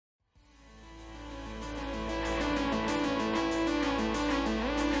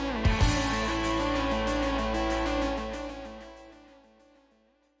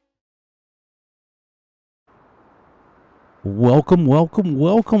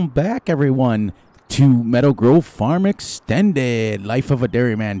Welcome back, everyone, to Meadow Grove Farm Extended, Life of a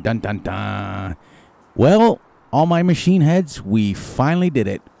Dairyman, dun dun dun. Well, all my machine heads, we finally did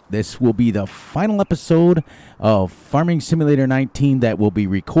it. This will be the final episode of Farming Simulator 19 that will be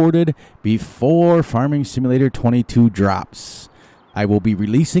recorded before Farming Simulator 22 drops. I will be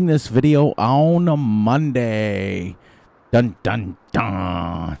releasing this video on Monday. Dun dun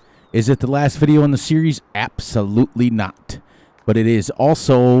dun. Is it the last video in the series? Absolutely not. But it is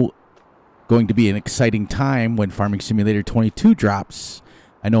also going to be an exciting time when Farming Simulator 22 drops.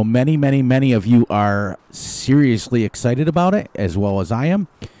 I know many of you are seriously excited about it, as well as I am.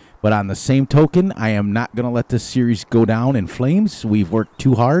 But on the same token, I am not going to let this series go down in flames. We've worked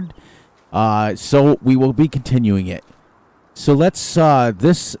too hard. So we will be continuing it. So let's,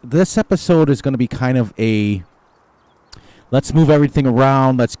 this episode is going to be kind of a... Let's move everything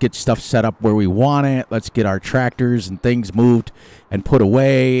around. Let's get stuff set up where we want it. Let's get our tractors and things moved and put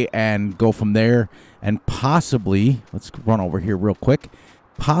away and go from there. And possibly, let's run over here real quick,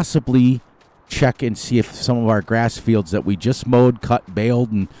 possibly check and see if some of our grass fields that we just mowed, cut,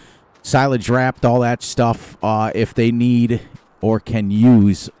 baled, and silage wrapped, all that stuff, if they need or can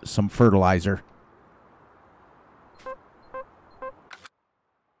use some fertilizer.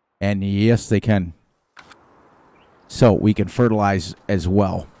 And yes, they can. So we can fertilize as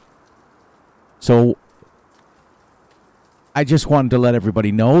well. So I just wanted to let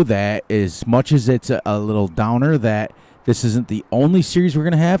everybody know that as much as it's a little downer that this isn't the only series we're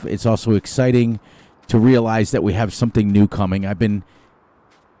going to have, it's also exciting to realize that we have something new coming. I've been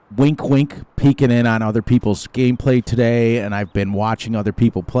wink peeking in on other people's gameplay today, and I've been watching other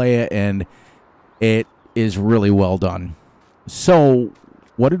people play it, and it is really well done. So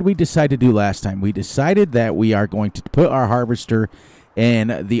what did we decide to do last time? We decided that we are going to put our harvester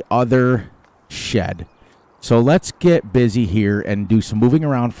in the other shed. So let's get busy here and do some moving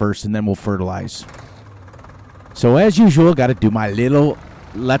around first, and then we'll fertilize. So as usual, got to do my little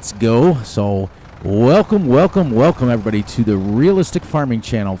let's go. So welcome everybody to the Realistic Farming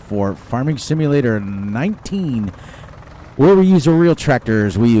channel for Farming Simulator 19. Where we use our real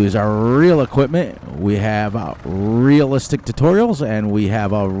tractors, we use our real equipment, we have realistic tutorials, and we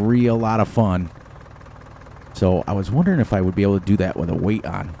have a real lot of fun. So I was wondering if I would be able to do that with a weight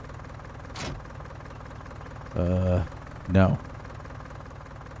on. No.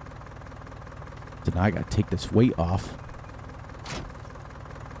 So now I gotta take this weight off.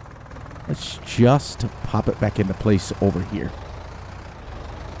 Let's just pop it back into place over here.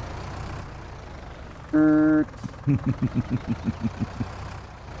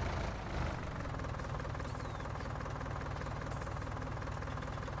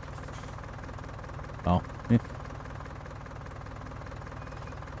 Oh.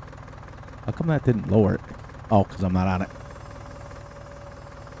 How come that didn't lower it? Oh, because I'm not on it.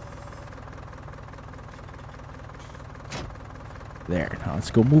 There. Now let's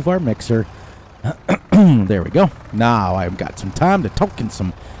go move our mixer. There we go. Now I've got some time to talk and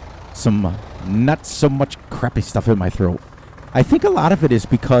some not so much crappy stuff in my throat. I think a lot of it is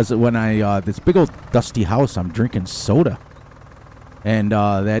because when I this big old dusty house, I'm drinking soda, and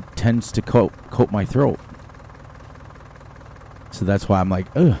that tends to coat my throat. So that's why I'm like,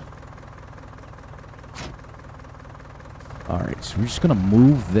 ugh. All right, so we're just gonna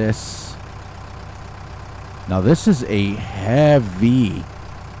move this. Now this is a heavy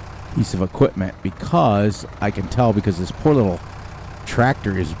piece of equipment because I can tell because this poor little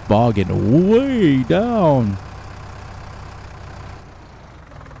tractor is bogging way down.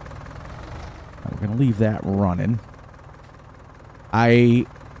 Now we're going to leave that running. I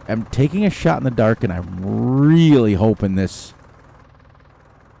am taking a shot in the dark, and I'm really hoping this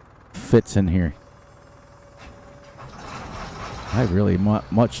fits in here. I really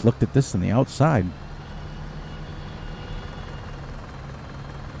much looked at this on the outside.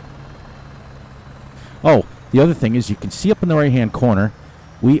 Oh, the other thing is you can see up in the right-hand corner,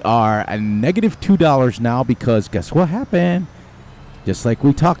 we are a negative $2 now because guess what happened? Just like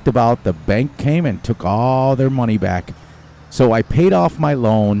we talked about, the bank came and took all their money back. So I paid off my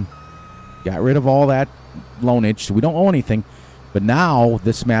loan, got rid of all that loanage, so we don't owe anything. But now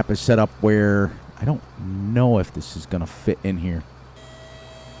this map is set up where I don't know if this is going to fit in here.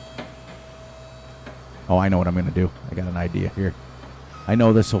 Oh, I know what I'm going to do. I got an idea here. I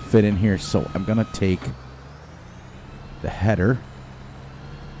know this will fit in here, so I'm going to take the header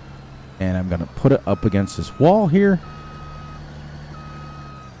and I'm going to put it up against this wall here.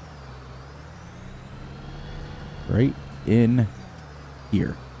 Right in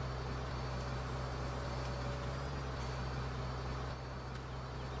here.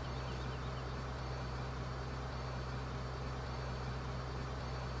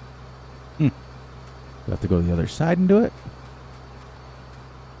 We'll have to go to the other side and do it.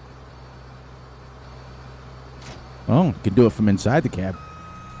 Oh, you can do it from inside the cab.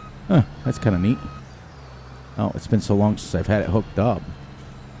 Huh, that's kind of neat. Oh, it's been so long since I've had it hooked up.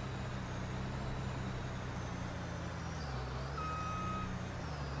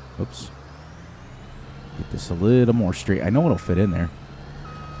 Oops. Get this a little more straight. I know it'll fit in there.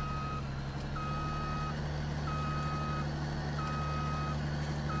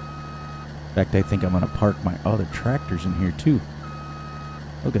 In fact, I think I'm going to park my other tractors in here too.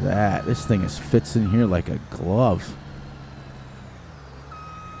 Look at that. This thing fits in here like a glove.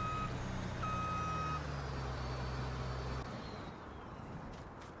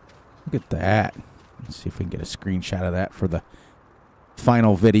 Look at that. Let's see if we can get a screenshot of that for the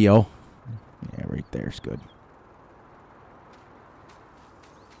final video. Yeah, right there's good.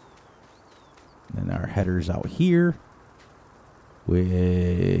 And then our header's out here,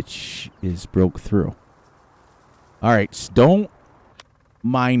 which is broke through. All right, so don't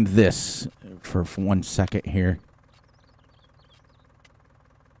mind this for 1 second here.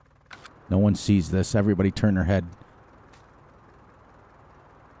 No one sees this. Everybody turn their head.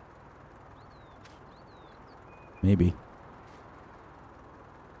 Maybe.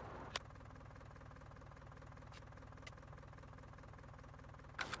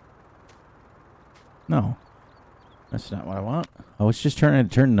 No. That's not what I want. I was just trying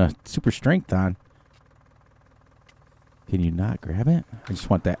to turn the super strength on. Can you not grab it? I just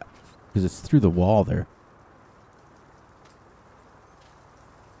want that because it's through the wall there.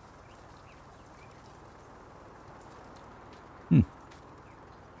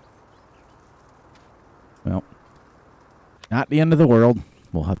 Well, not the end of the world.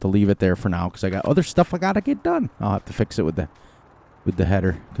 We'll have to leave it there for now because I got other stuff I got to get done. I'll have to fix it with the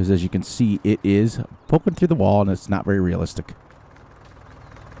header because as you can see, it is poking through the wall and it's not very realistic.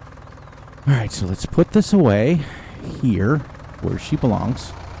 All right, so let's put this away here where she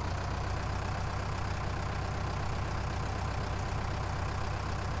belongs.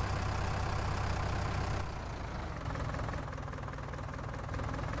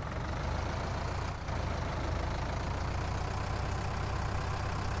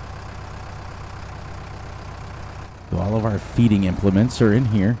 So all of our feeding implements are in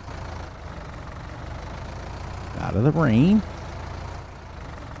here. Out of the rain.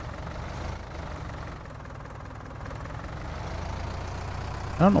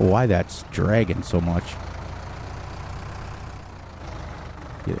 I don't know why that's dragging so much.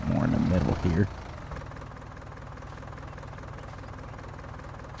 Get it more in the middle here.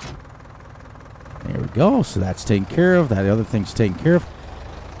 There we go. So that's taken care of. That other thing's taken care of.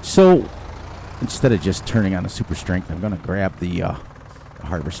 So instead of just turning on the super strength, I'm going to grab the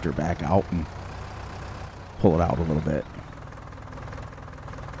harvester back out and pull it out a little bit.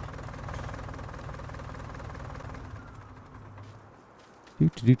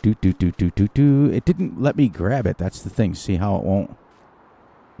 It didn't let me grab it. That's the thing. See how it won't?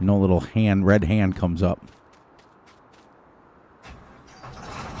 No little hand, red hand comes up.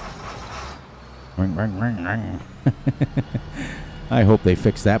 Ring, ring, ring, ring. I hope they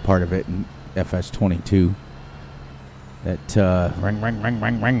fix that part of it in Fs19. That ring, ring, ring,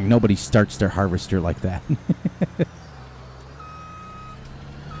 ring, ring. Nobody starts their harvester like that.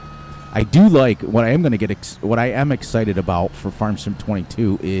 I do like what I am going to get. What I am excited about for Farm Sim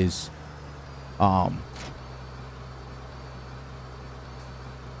 22 is,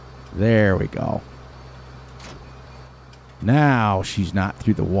 there we go. Now she's not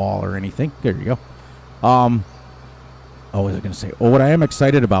through the wall or anything. There you go. Oh, what was I going to say? Oh, what I am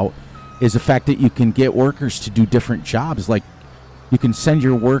excited about is the fact that you can get workers to do different jobs. Like, you can send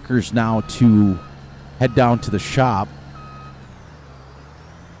your workers now to head down to the shop.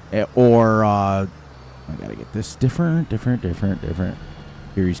 Or, I got to get this different.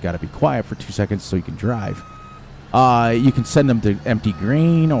 Here he's got to be quiet for 2 seconds so he can drive. You can send them to empty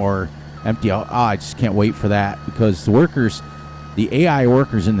grain or empty out. I just can't wait for that because the workers, the AI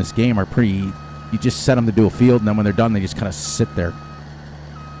workers in this game are pretty, you just set them to do a field and then when they're done, they just kind of sit there.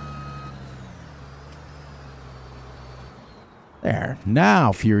 There.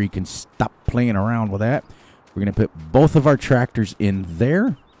 Now Fury can stop playing around with that. We're going to put both of our tractors in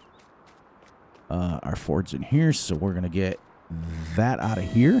there. Our Ford's in here, so we're going to get that out of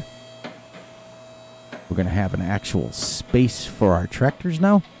here. We're going to have an actual space for our tractors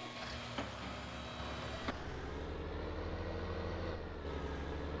now.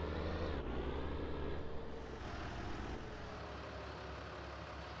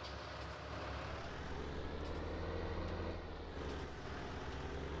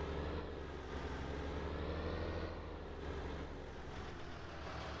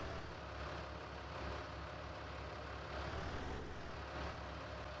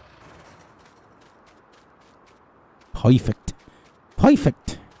 Perfect.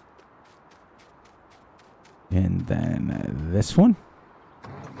 Perfect. And then this one.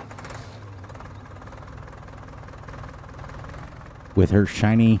 With her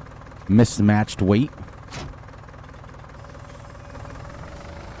shiny, mismatched weight.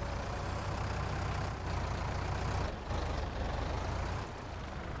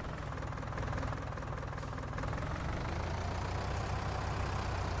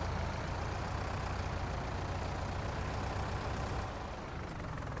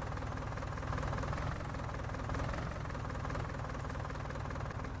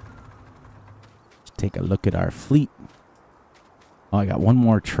 Let's take a look at our fleet. Oh, I got one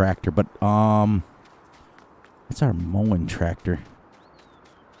more tractor, but it's our mowing tractor.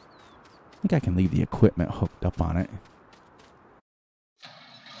 I think I can leave the equipment hooked up on it.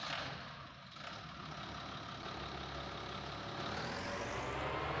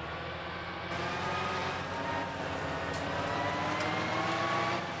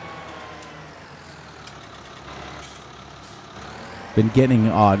 Been getting,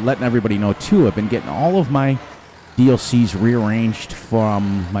 letting everybody know too, I've been getting all of my DLCs rearranged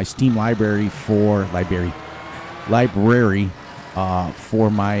from my Steam library for for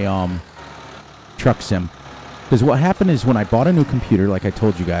my truck sim. Because what happened is when I bought a new computer, like I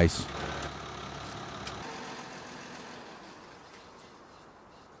told you guys,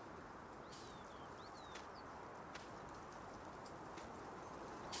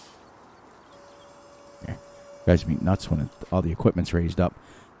 drives me nuts when all the equipment's raised up.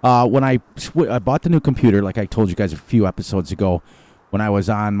 When I bought the new computer, like I told you guys a few episodes ago, when I was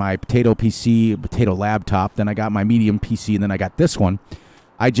on my Potato PC, Potato laptop, then I got my medium PC, and then I got this one.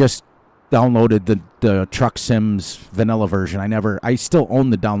 I just downloaded the Truck Sims vanilla version. I still own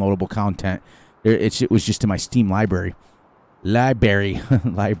the downloadable content. It was just in my Steam library. Library.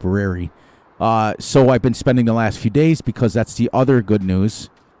 So I've been spending the last few days, because that's the other good news.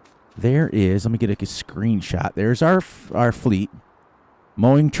 There is, let me get a screenshot. There's our fleet.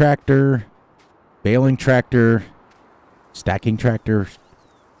 Mowing tractor, baling tractor, stacking tractor,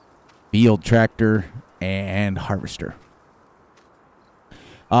 field tractor, and harvester.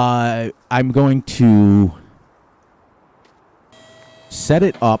 I'm going to set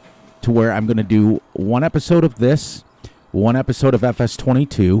it up to where I'm going to do one episode of this, one episode of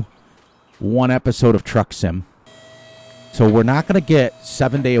Fs19, one episode of Truck Sim. So we're not going to get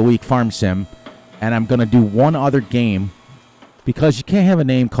 7-day-a-week Farm Sim, and I'm going to do one other game, because you can't have a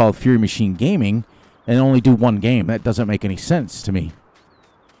name called Fury Machine Gaming and only do one game. That doesn't make any sense to me.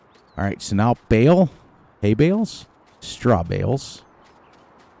 All right, so now bale, hay bales, straw bales,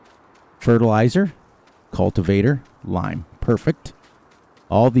 fertilizer, cultivator, lime. Perfect.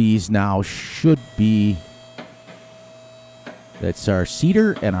 All these now should be... That's our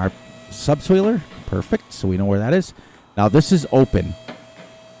seeder and our subsoiler. Perfect, so we know where that is. Now this is open.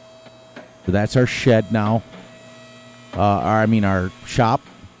 So that's our shed now. Our shop.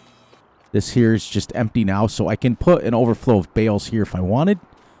 This here is just empty now, so I can put an overflow of bales here if I wanted.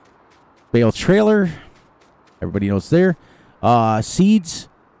 Bale trailer. Everybody knows there. Seeds,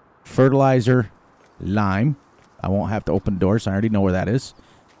 fertilizer, lime. I won't have to open doors. I already know where that is.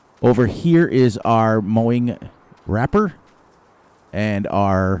 Over here is our mowing wrapper and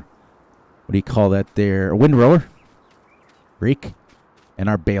our, what do you call that there? Windrower, rake, and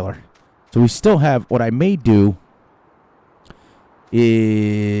our baler. So we still have, what I may do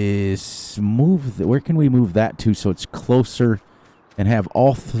is move, where can we move that to so it's closer and have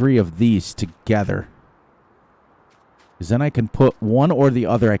all three of these together? Because then I can put one or the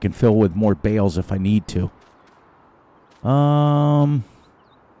other, I can fill with more bales if I need to. I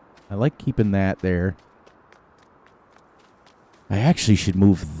like keeping that there. I actually should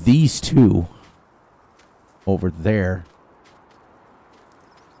move these two over there.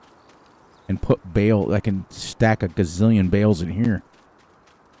 And put bale, I can stack a gazillion bales in here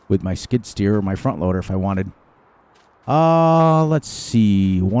with my skid steer or my front loader if I wanted. Let's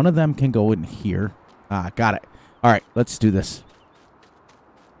see. One of them can go in here. Got it. All right, let's do this.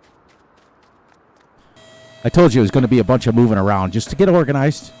 I told you it was going to be a bunch of moving around just to get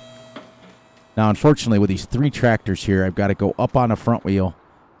organized. Now, unfortunately, with these 3 tractors here, I've got to go up on a front wheel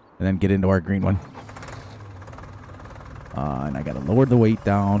and then get into our green one. And I got to lower the weight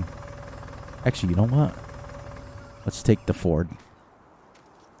down. Actually, you know what? Let's take the Ford.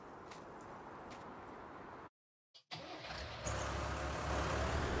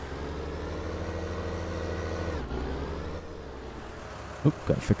 Oop,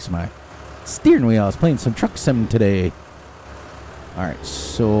 gotta fix my steering wheel. I was playing some Truck Sim today. Alright,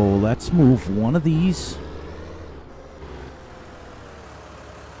 so let's move one of these.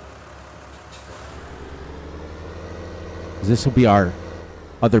 this will be our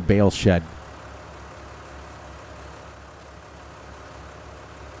other bale shed.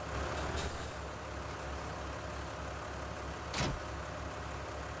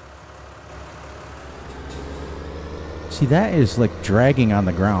 See, that is like dragging on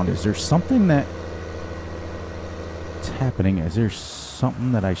the ground. Is there something that's happening? Is there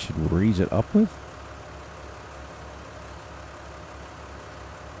something that I should raise it up with?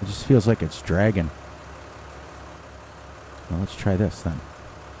 It just feels like it's dragging. Well, let's try this then.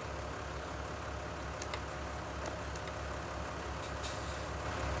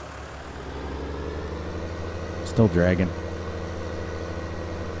 Still dragging.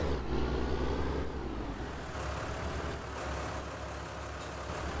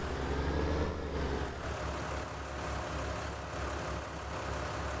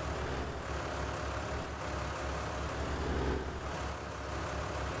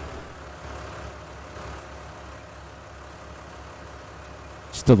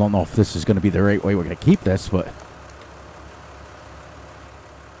 Still don't know if this is going to be the right way we're going to keep this, but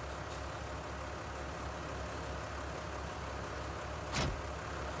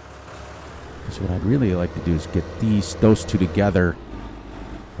because what I'd really like to do is get those two together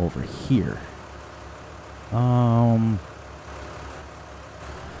over here. So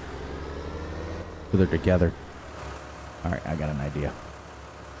they're together. All right, I got an idea.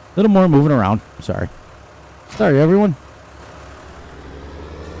 A little more moving around. Sorry, everyone.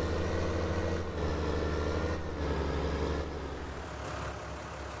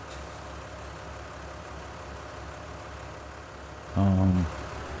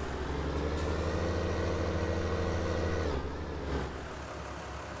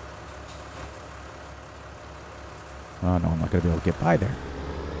 Oh, no, I'm not going to be able to get by there.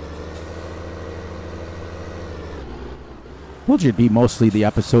 Told you it'd be mostly the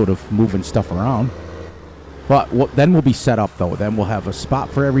episode of moving stuff around. But then we'll be set up, though. Then we'll have a spot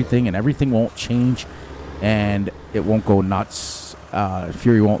for everything, and everything won't change, and it won't go nuts.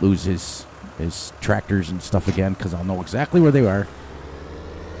 Fury won't lose his tractors and stuff again, because I'll know exactly where they are.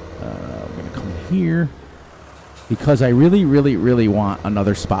 I'm going to come here, because I really, really, really want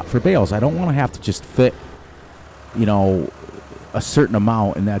another spot for bales. I don't want to have to just fit, you know, a certain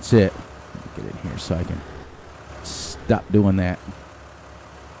amount, and that's it. Get in here so I can stop doing that.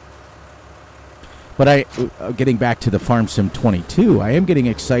 But getting back to the Farm Sim 22, I am getting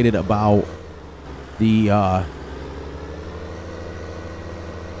excited about the,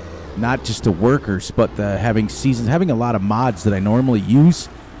 not just the workers, but the having seasons, having a lot of mods that I normally use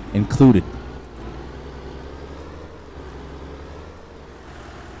included.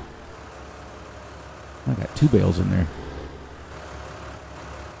 I got 2 bales in there.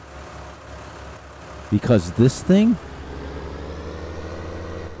 Because this thing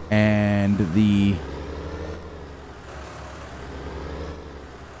and the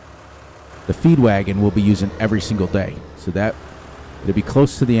feed wagon we'll be using every single day. So that it'll be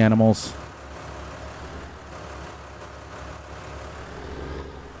close to the animals.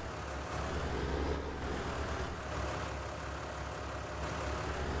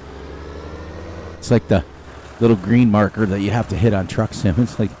 It's like the little green marker that you have to hit on Truck Sim.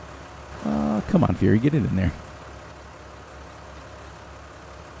 It's like, oh, come on, Fury, get it in there.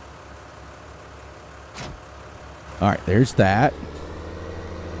 All right, there's that.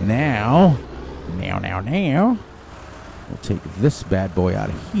 Now, we'll take this bad boy out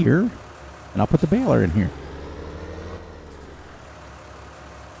of here, and I'll put the baler in here.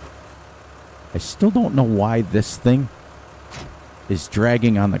 I still don't know why this thing is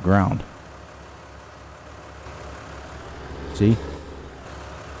dragging on the ground. See?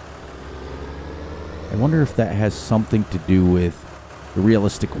 I wonder if that has something to do with the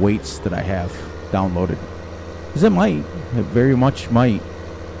realistic weights that I have downloaded. Because it might. It very much might.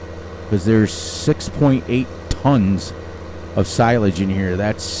 Because there's 6.8 tons of silage in here.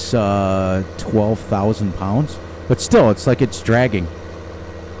 That's 12,000 pounds. But still, it's like it's dragging.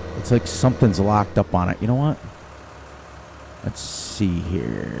 It's like something's locked up on it. You know what? Let's see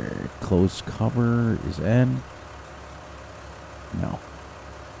here. Closed cover is N. No.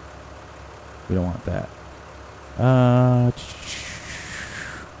 We don't want that.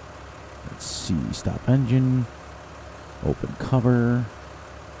 Let's see. Stop engine. Open cover.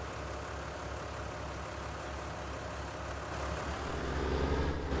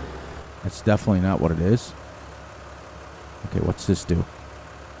 That's definitely not what it is. Okay, what's this do?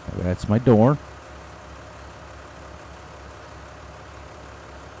 Okay, that's my door.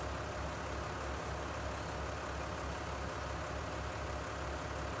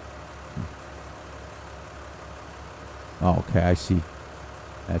 Oh, okay, I see.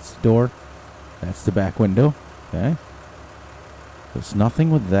 That's the door. That's the back window. Okay. There's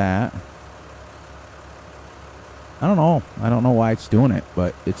nothing with that. I don't know. I don't know why it's doing it,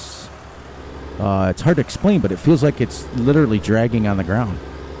 but it's hard to explain, but it feels like it's literally dragging on the ground.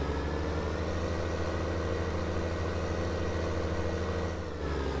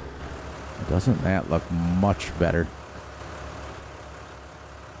 Doesn't that look much better?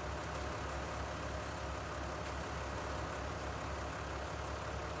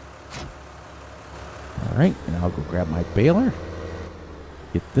 All right, and I'll go grab my baler.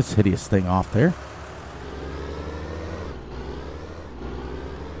 Get this hideous thing off there.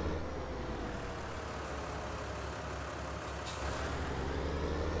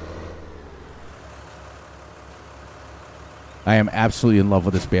 I am absolutely in love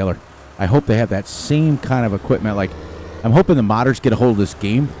with this baler. I hope they have that same kind of equipment. Like, I'm hoping the modders get a hold of this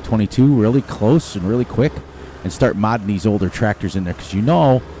game 22 really close and really quick and start modding these older tractors in there. Because you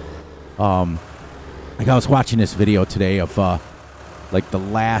know, like I was watching this video today of like the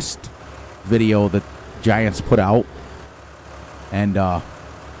last video that Giants put out, and the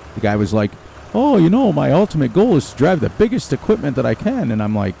guy was like, "Oh, you know, my ultimate goal is to drive the biggest equipment that I can," and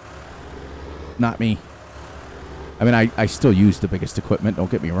I'm like, "Not me." I mean, I still use the biggest equipment,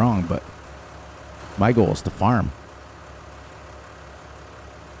 don't get me wrong, but my goal is to farm.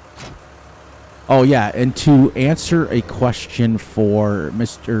 Oh, yeah, and to answer a question for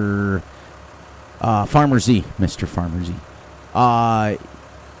Mr. Farmer Z, Mr. Farmer Z, I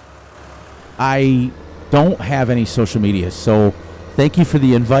don't have any social media, so thank you for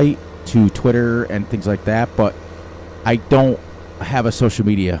the invite to Twitter and things like that, but I don't have a social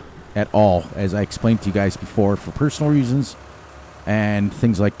media at all, as I explained to you guys before, for personal reasons and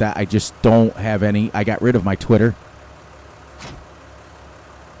things like that. I just don't have any. I got rid of my Twitter.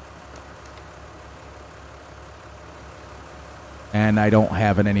 And I don't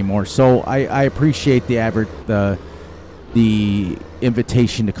have it anymore. So I appreciate the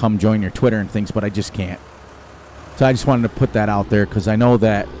invitation to come join your Twitter and things, but I just can't. So I just wanted to put that out there because I know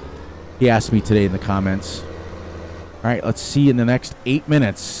that he asked me today in the comments. All right, let's see in the next 8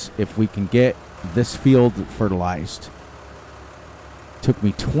 minutes if we can get this field fertilized. Took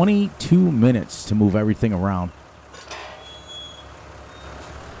me 22 minutes to move everything around.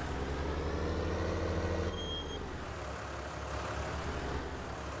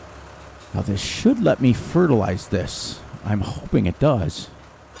 Now this should let me fertilize this. I'm hoping it does.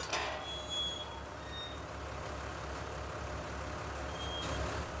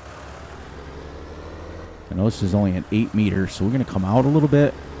 I know this is only an 8 meter, so we're going to come out a little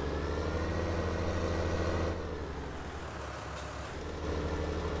bit.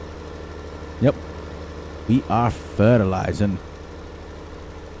 Yep. We are fertilizing.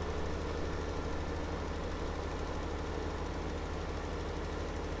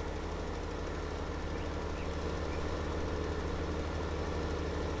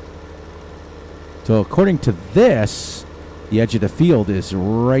 So according to this, the edge of the field is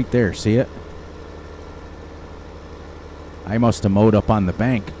right there. See it? I must have mowed up on the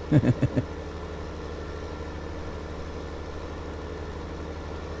bank.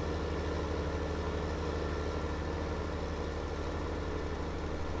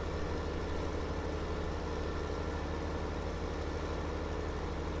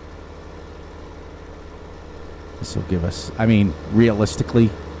 This will give us, I mean, realistically,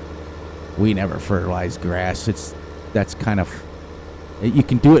 we never fertilize grass. That's kind of, you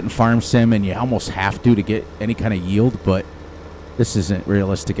can do it in Farm Sim and you almost have to get any kind of yield, but this isn't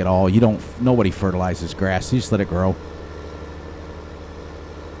realistic at all. Nobody fertilizes grass. You just let it grow.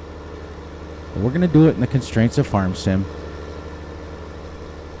 But we're going to do it in the constraints of Farm Sim.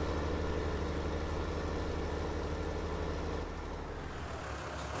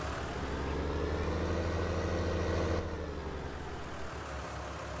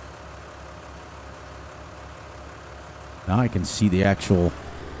 Now I can see the actual,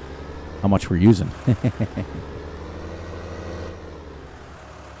 how much we're using.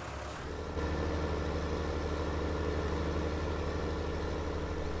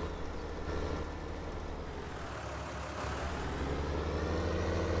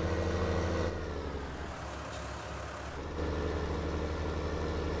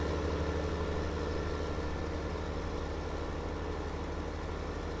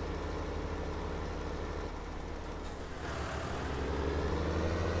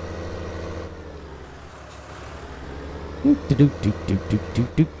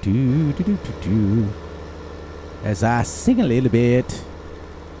 As I sing a little bit.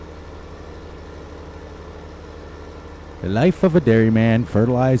 The life of a dairyman,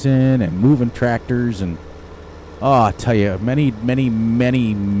 fertilizing and moving tractors, and oh, I tell you, many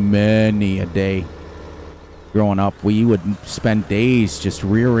a day. growing up. We would spend days just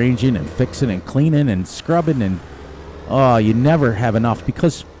rearranging and fixing and cleaning and scrubbing, and oh, you never have enough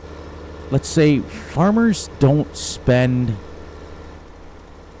because, let's say, farmers don't spend...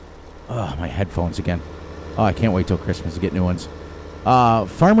 Oh, my headphones again. Oh, I can't wait till Christmas to get new ones.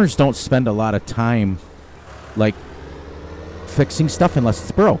 Farmers don't spend a lot of time, like, fixing stuff unless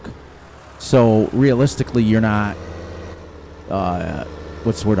it's broke. So, realistically, you're not...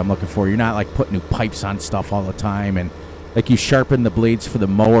 what's the word I'm looking for? You're not, like, putting new pipes on stuff all the time. And, like, you sharpen the blades for the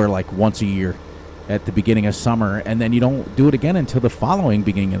mower, like, once a year at the beginning of summer. And then you don't do it again until the following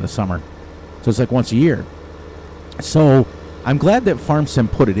beginning of the summer. So, it's like once a year. So, I'm glad that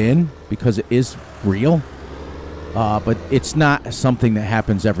FarmSim put it in because it is real. But it's not something that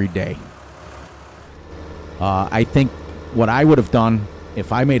happens every day. I think what I would have done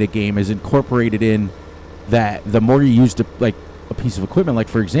if I made a game is incorporated in that the more you use like a piece of equipment, like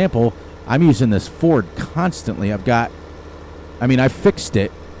for example, I'm using this Ford constantly. I've fixed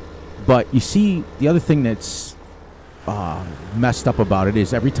it, but you see the other thing that's messed up about it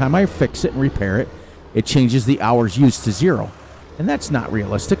is every time I fix it and repair it, it changes the hours used to 0. And that's not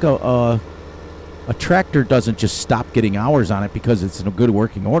realistic. A tractor doesn't just stop getting hours on it because it's in a good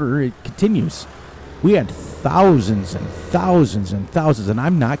working order. It continues. We had thousands and thousands and thousands, and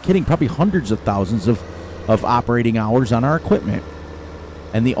I'm not kidding, probably hundreds of thousands of operating hours on our equipment.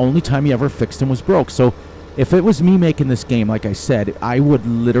 And the only time you ever fixed them was broke. So if it was me making this game, like I said, I would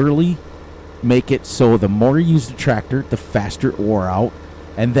literally make it so the more you use the tractor, the faster it wore out,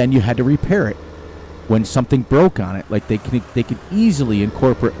 and then you had to repair it when something broke on it. Like they could easily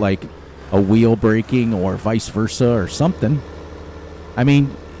incorporate like a wheel breaking or vice versa or something. I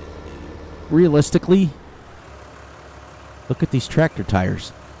mean, realistically, look at these tractor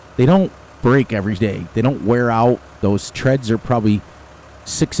tires. They don't break every day. They don't wear out. Those treads are probably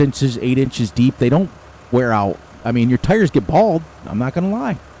 6 inches, 8 inches deep. They don't wear out. I mean, your tires get bald. I'm not going to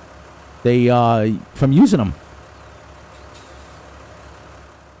lie. They, from using them.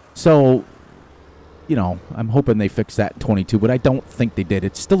 So, you know, I'm hoping they fix that in 22, but I don't think they did.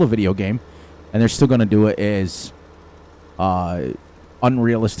 It's still a video game, and they're still going to do it as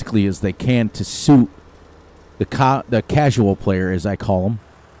unrealistically as they can to suit the casual player, as I call them.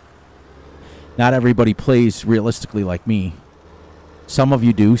 Not everybody plays realistically like me. Some of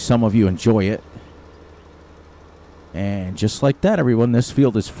you do. Some of you enjoy it. And just like that, everyone, this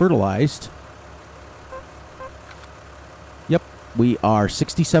field is fertilized. Yep, we are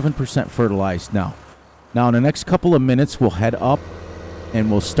 67% fertilized now. Now, in the next couple of minutes, we'll head up and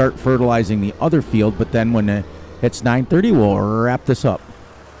we'll start fertilizing the other field. But then when it hits 9:30, we'll wrap this up.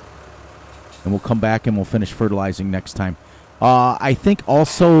 And we'll come back and we'll finish fertilizing next time. I think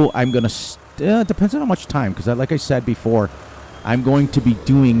also I'm going to... depends on how much time. Because like I said before, I'm going to be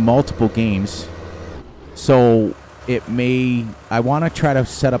doing multiple games. So it may... I want to try to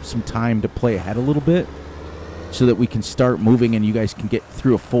set up some time to play ahead a little bit. So that we can start moving and you guys can get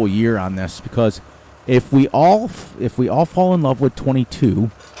through a full year on this. Because if we all fall in love with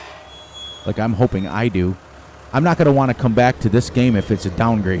 22, like I'm hoping I do, I'm not going to want to come back to this game if it's a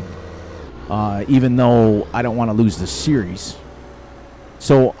downgrade. Even though I don't want to lose the series.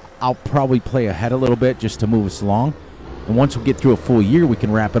 So I'll probably play ahead a little bit just to move us along. And once we get through a full year, we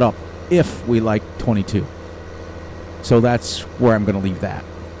can wrap it up if we like 22. So that's where I'm going to leave that.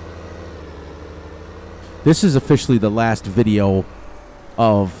 This is officially the last video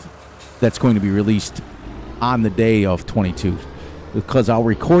that's going to be released on the day of 22. Because I'll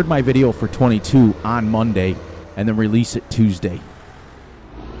record my video for 22 on Monday and then release it Tuesday.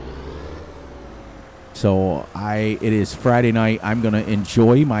 So it is Friday night. I'm going to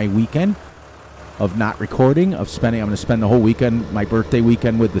enjoy my weekend of not recording, I'm going to spend the whole weekend, my birthday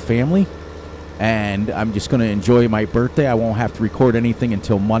weekend with the family. And I'm just going to enjoy my birthday. I won't have to record anything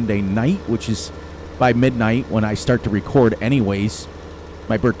until Monday night, which is by midnight when I start to record anyways.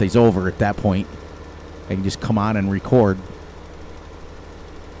 My birthday's over at that point. I can just come on and record.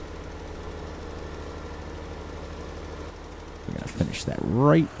 I'm going to finish that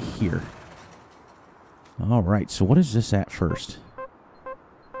right here. All right, so what is this at first?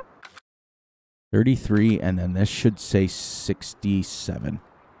 33, and then this should say 67.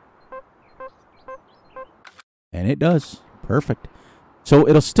 And it does. Perfect. So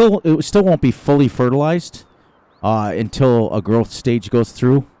it still won't be fully fertilized until a growth stage goes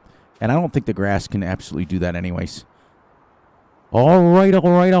through. And I don't think the grass can absolutely do that anyways. All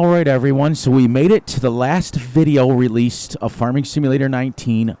right, everyone. So we made it to the last video released of Farming Simulator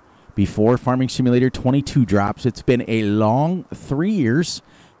 19 before Farming Simulator 22 drops. It's been a long 3 years.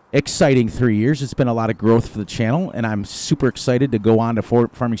 exciting 3 years. It's been a lot of growth for the channel, and I'm super excited to go on to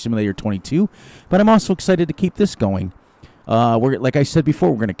Farming Simulator 22. But I'm also excited to keep this going. Like I said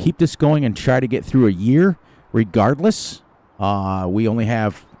before, we're going to keep this going and try to get through a year regardless. We only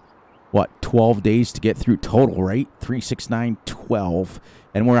have, 12 days to get through total, right? 3, 6, 9, 12.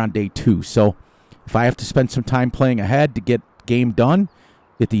 And we're on day 2. So if I have to spend some time playing ahead to get game done,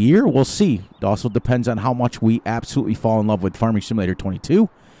 get the year, we'll see. It also depends on how much we absolutely fall in love with Farming Simulator 22.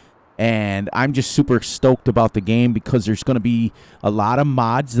 And I'm just super stoked about the game because there's going to be a lot of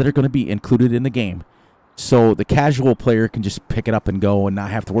mods that are going to be included in the game. So the casual player can just pick it up and go and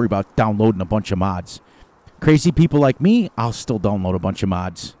not have to worry about downloading a bunch of mods. Crazy people like me, I'll still download a bunch of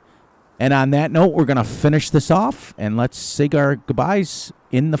mods. And on that note, we're going to finish this off, and let's say our goodbyes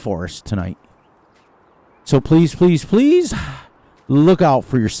in the forest tonight. So please, please, please, look out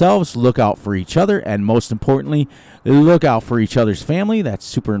for yourselves, look out for each other, and most importantly, look out for each other's family. That's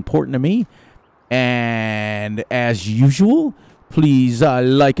super important to me. And as usual, please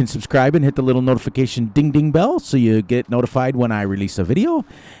like and subscribe and hit the little notification ding-ding bell so you get notified when I release a video.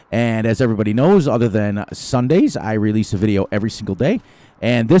 And as everybody knows, other than Sundays, I release a video every single day.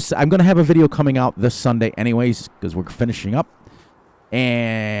 And I'm going to have a video coming out this Sunday anyways because we're finishing up.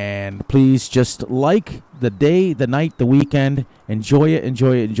 And please just like the day, the night, the weekend. Enjoy it,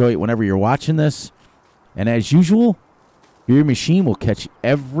 enjoy it, enjoy it whenever you're watching this. And as usual, your machine will catch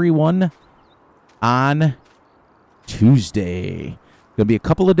everyone on Tuesday. Gonna be a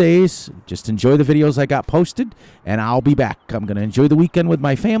couple of days. Just enjoy the videos I got posted, and I'll be back. I'm gonna enjoy the weekend with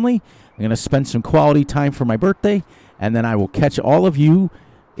my family. I'm gonna spend some quality time for my birthday, and then I will catch all of you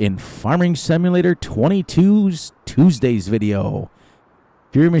in Farming Simulator 22's Tuesday's video.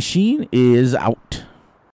 Fury Machine is out.